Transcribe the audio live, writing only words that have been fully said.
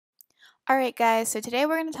Alright guys, so today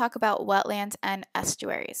we're going to talk about wetlands and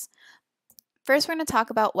estuaries. First we're going to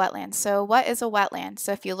talk about wetlands. So what is a wetland?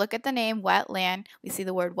 So if you look at the name wetland, we see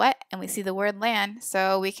the word wet and we see the word land,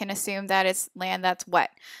 so we can assume that it's land that's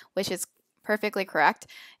wet, which is perfectly correct.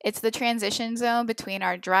 It's the transition zone between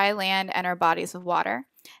our dry land and our bodies of water.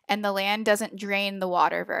 And the land doesn't drain the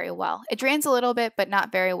water very well. It drains a little bit, but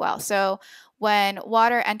not very well. So when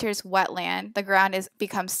water enters wetland, the ground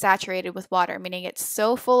becomes saturated with water, meaning it's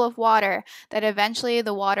so full of water that eventually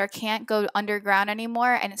the water can't go underground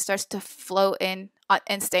anymore and it starts to float in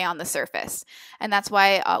and stay on the surface. And that's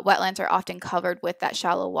why wetlands are often covered with that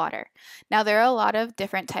shallow water. Now, there are a lot of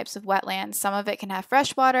different types of wetlands. Some of it can have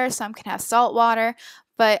fresh water, some can have salt water,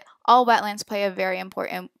 but all wetlands play a very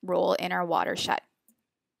important role in our watershed.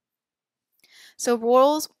 So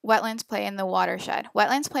roles wetlands play in the watershed.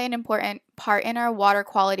 Wetlands play an important part in our water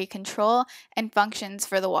quality control and functions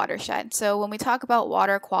for the watershed. So when we talk about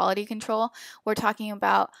water quality control, we're talking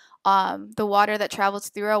about the water that travels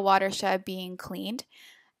through our watershed being cleaned.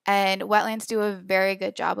 And wetlands do a very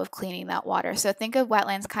good job of cleaning that water. So think of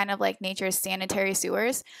wetlands kind of like nature's sanitary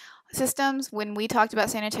sewers systems. When we talked about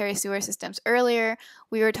sanitary sewer systems earlier,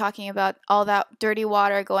 we were talking about all that dirty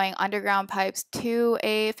water going underground pipes to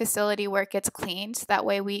a facility where it gets cleaned, so that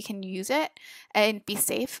way we can use it and be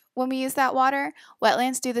safe when we use that water.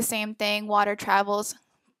 Wetlands do the same thing. Water travels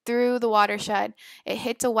through the watershed, it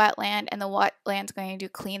hits a wetland, and the wetland's going to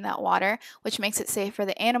clean that water, which makes it safe for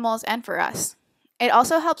the animals and for us. It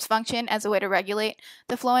also helps function as a way to regulate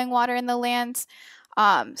the flowing water in the lands.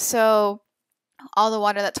 So all the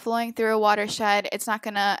water that's flowing through a watershed, it's not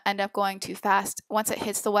going to end up going too fast. Once it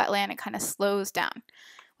hits the wetland, it kind of slows down,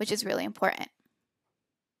 which is really important.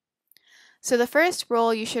 So the first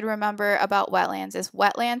rule you should remember about wetlands is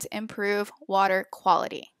wetlands improve water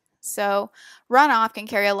quality. So runoff can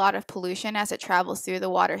carry a lot of pollution as it travels through the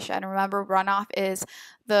watershed. And remember, runoff is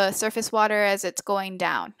the surface water as it's going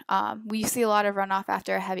down. We see a lot of runoff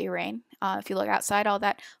after a heavy rain. If you look outside, all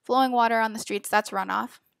that flowing water on the streets, that's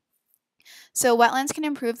runoff. So wetlands can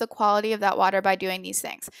improve the quality of that water by doing these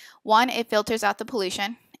things. One, it filters out the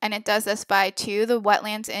pollution, and it does this by the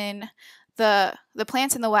wetlands in the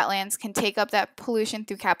plants in the wetlands can take up that pollution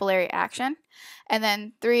through capillary action. And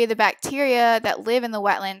then 3, the bacteria that live in the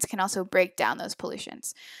wetlands can also break down those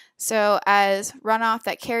pollutions. So as runoff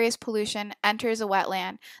that carries pollution enters a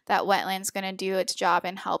wetland, that wetland's going to do its job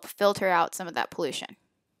and help filter out some of that pollution.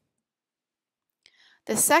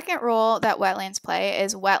 The second role that wetlands play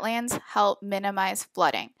is wetlands help minimize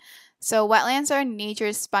flooding. So wetlands are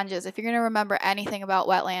nature's sponges. If you're going to remember anything about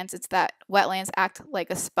wetlands, it's that wetlands act like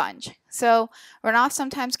a sponge. So runoff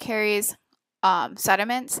sometimes carries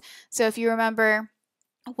sediments. So if you remember,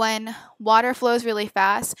 when water flows really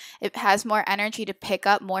fast, it has more energy to pick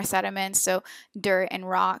up more sediments, so dirt and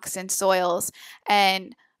rocks and soils.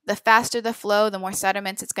 And the faster the flow, the more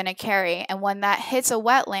sediments it's going to carry. And when that hits a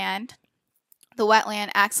wetland, the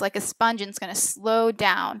wetland acts like a sponge and it's going to slow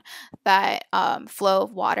down that flow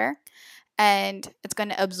of water, and it's going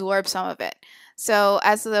to absorb some of it. So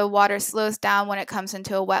as the water slows down when it comes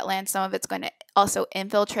into a wetland, some of it's going to also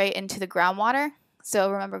infiltrate into the groundwater. So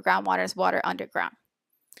remember, groundwater is water underground.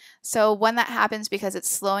 So when that happens, because it's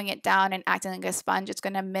slowing it down and acting like a sponge, it's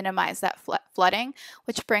going to minimize that flooding,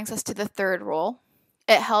 which brings us to the third rule.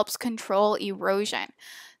 It helps control erosion.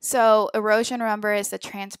 So erosion, remember, is the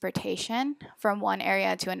transportation from one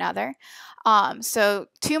area to another. So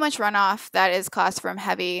too much runoff that is caused from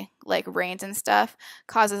heavy rains and stuff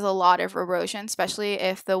causes a lot of erosion, especially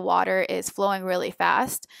if the water is flowing really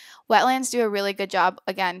fast. Wetlands do a really good job,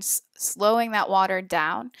 again, slowing that water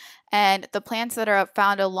down. And the plants that are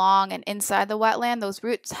found along and inside the wetland, those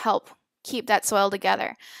roots help keep that soil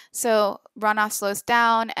together. So runoff slows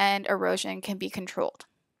down and erosion can be controlled.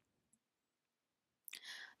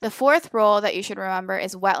 The fourth role that you should remember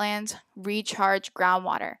is wetlands recharge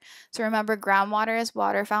groundwater. So remember, groundwater is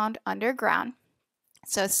water found underground.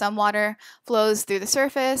 So some water flows through the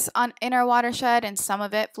surface in our watershed, and some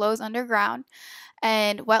of it flows underground.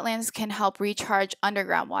 And wetlands can help recharge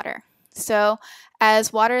underground water. So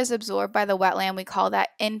as water is absorbed by the wetland, we call that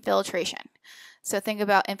infiltration. So think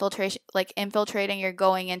about infiltration, like infiltrating, you're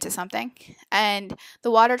going into something. And the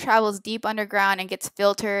water travels deep underground and gets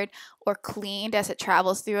filtered or cleaned as it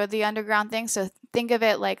travels through the underground thing. So think of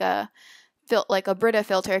it like a Brita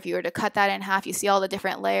filter. If you were to cut that in half, you see all the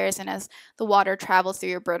different layers. And as the water travels through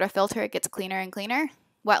your Brita filter, it gets cleaner and cleaner.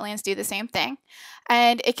 Wetlands do the same thing.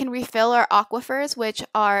 And it can refill our aquifers, which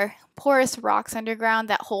are porous rocks underground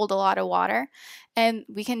that hold a lot of water. And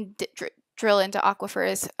we can drill into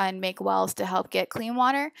aquifers and make wells to help get clean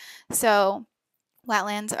water. So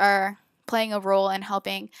wetlands playing a role in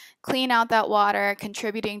helping clean out that water,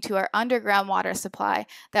 contributing to our underground water supply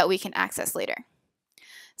that we can access later.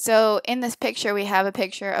 So in this picture, we have a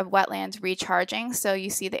picture of wetlands recharging. So you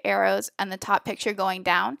see the arrows and the top picture going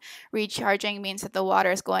down. Recharging means that the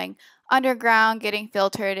water is going underground, getting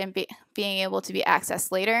filtered, and being able to be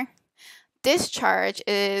accessed later. Discharge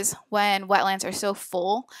is when wetlands are so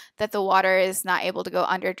full that the water is not able to go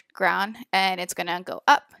underground and it's going to go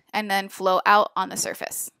up and then flow out on the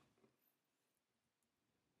surface.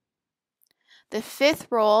 The fifth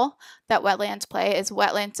role that wetlands play is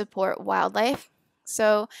wetlands support wildlife.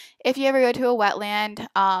 So if you ever go to a wetland,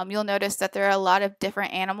 you'll notice that there are a lot of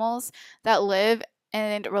different animals that live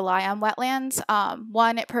and rely on wetlands.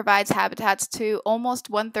 One, it provides habitats to almost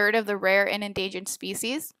 1/3 of the rare and endangered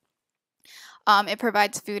species. It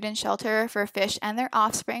provides food and shelter for fish and their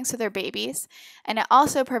offspring, so their babies. And it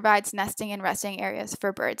also provides nesting and resting areas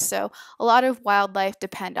for birds. So a lot of wildlife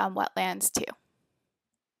depend on wetlands too.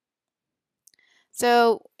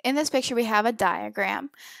 So in this picture, we have a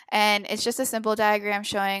diagram, and it's just a simple diagram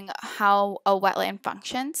showing how a wetland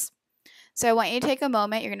functions. So I want you to take a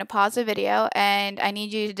moment, you're going to pause the video, and I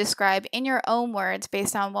need you to describe in your own words,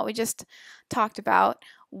 based on what we just talked about,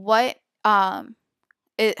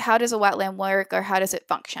 how does a wetland work, or how does it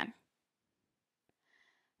function?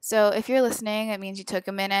 So if you're listening, it means you took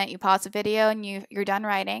a minute, you paused the video, and you're done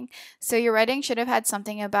writing. So your writing should have had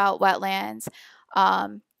something about wetlands,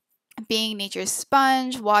 being nature's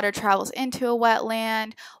sponge. Water travels into a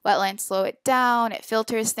wetland. Wetlands slow it down. It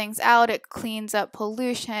filters things out. It cleans up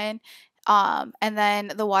pollution. And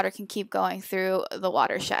then the water can keep going through the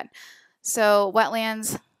watershed. So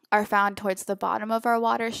wetlands are found towards the bottom of our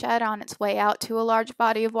watershed on its way out to a large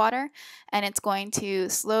body of water, and it's going to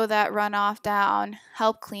slow that runoff down,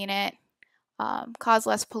 help clean it, cause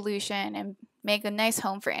less pollution, and make a nice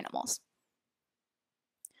home for animals.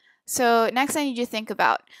 So next I need you to think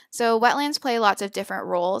about, so wetlands play lots of different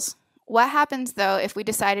roles. What happens though if we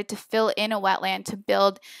decided to fill in a wetland to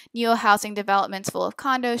build new housing developments full of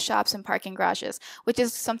condos, shops, and parking garages, which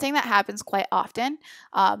is something that happens quite often.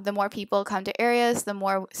 The more people come to areas, the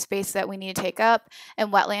more space that we need to take up,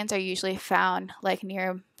 and wetlands are usually found like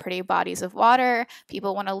near pretty bodies of water.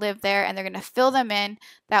 People want to live there, and they're going to fill them in.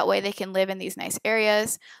 That way they can live in these nice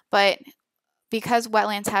areas. But because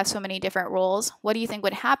wetlands have so many different roles, what do you think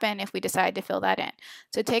would happen if we decided to fill that in?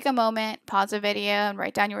 So take a moment, pause the video, and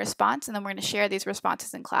write down your response, and then we're going to share these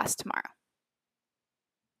responses in class tomorrow.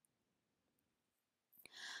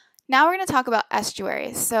 Now we're going to talk about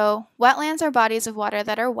estuaries. So wetlands are bodies of water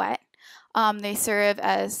that are wet. They serve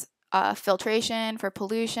as filtration for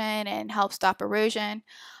pollution and help stop erosion.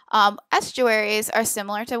 Estuaries are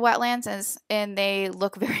similar to wetlands and they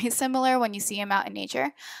look very similar when you see them out in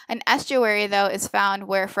nature. An estuary, though, is found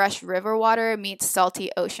where fresh river water meets salty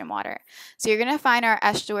ocean water. So you're going to find our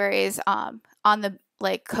estuaries on the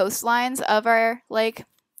coastlines of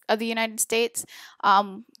of the United States.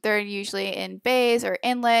 They're usually in bays or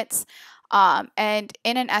inlets. And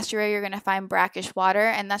in an estuary, you're going to find brackish water,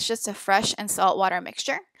 and that's just a fresh and salt water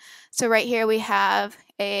mixture. So right here we have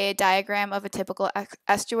a diagram of a typical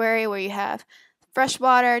estuary where you have fresh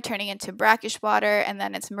water turning into brackish water, and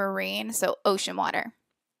then it's marine, so ocean water.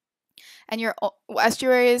 And your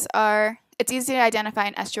estuaries it's easy to identify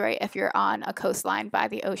an estuary if you're on a coastline by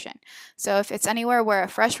the ocean. So if it's anywhere where a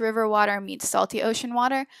fresh river water meets salty ocean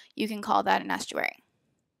water, you can call that an estuary.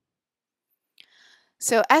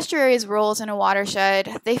 So estuaries' roles in a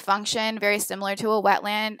watershed, they function very similar to a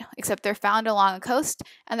wetland, except they're found along a coast,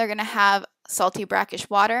 and they're going to have salty brackish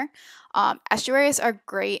water. Estuaries are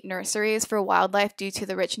great nurseries for wildlife due to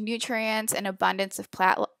the rich nutrients and abundance of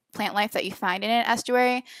plant life that you find in an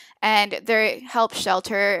estuary, and they help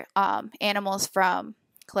shelter animals from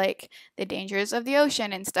the dangers of the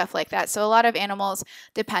ocean and stuff like that. So a lot of animals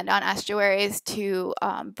depend on estuaries to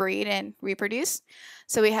breed and reproduce.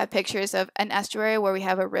 So we have pictures of an estuary where we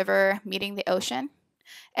have a river meeting the ocean.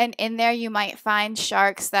 And in there you might find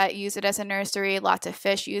sharks that use it as a nursery, lots of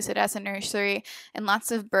fish use it as a nursery, and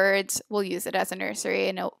lots of birds will use it as a nursery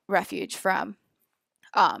and a refuge from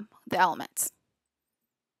the elements.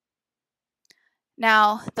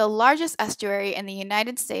 Now, the largest estuary in the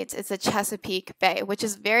United States is the Chesapeake Bay, which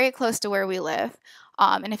is very close to where we live.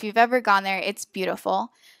 And if you've ever gone there, it's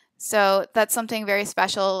beautiful. So that's something very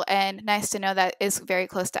special and nice to know that is very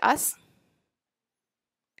close to us.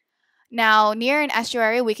 Now, near an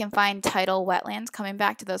estuary, we can find tidal wetlands, coming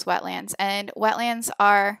back to those wetlands. And wetlands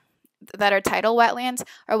that are tidal wetlands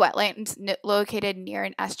are wetlands located near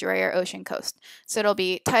an estuary or ocean coast. So it'll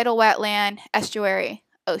be tidal wetland, estuary,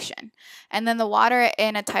 ocean. And then the water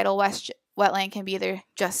in a tidal wetland can be either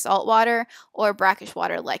just salt water or brackish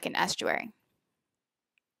water like an estuary.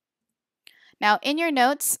 Now, in your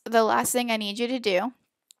notes, the last thing I need you to do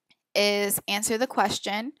is answer the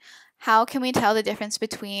question, how can we tell the difference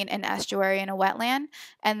between an estuary and a wetland?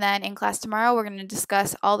 And then in class tomorrow, we're going to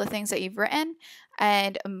discuss all the things that you've written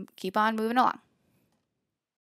and keep on moving along.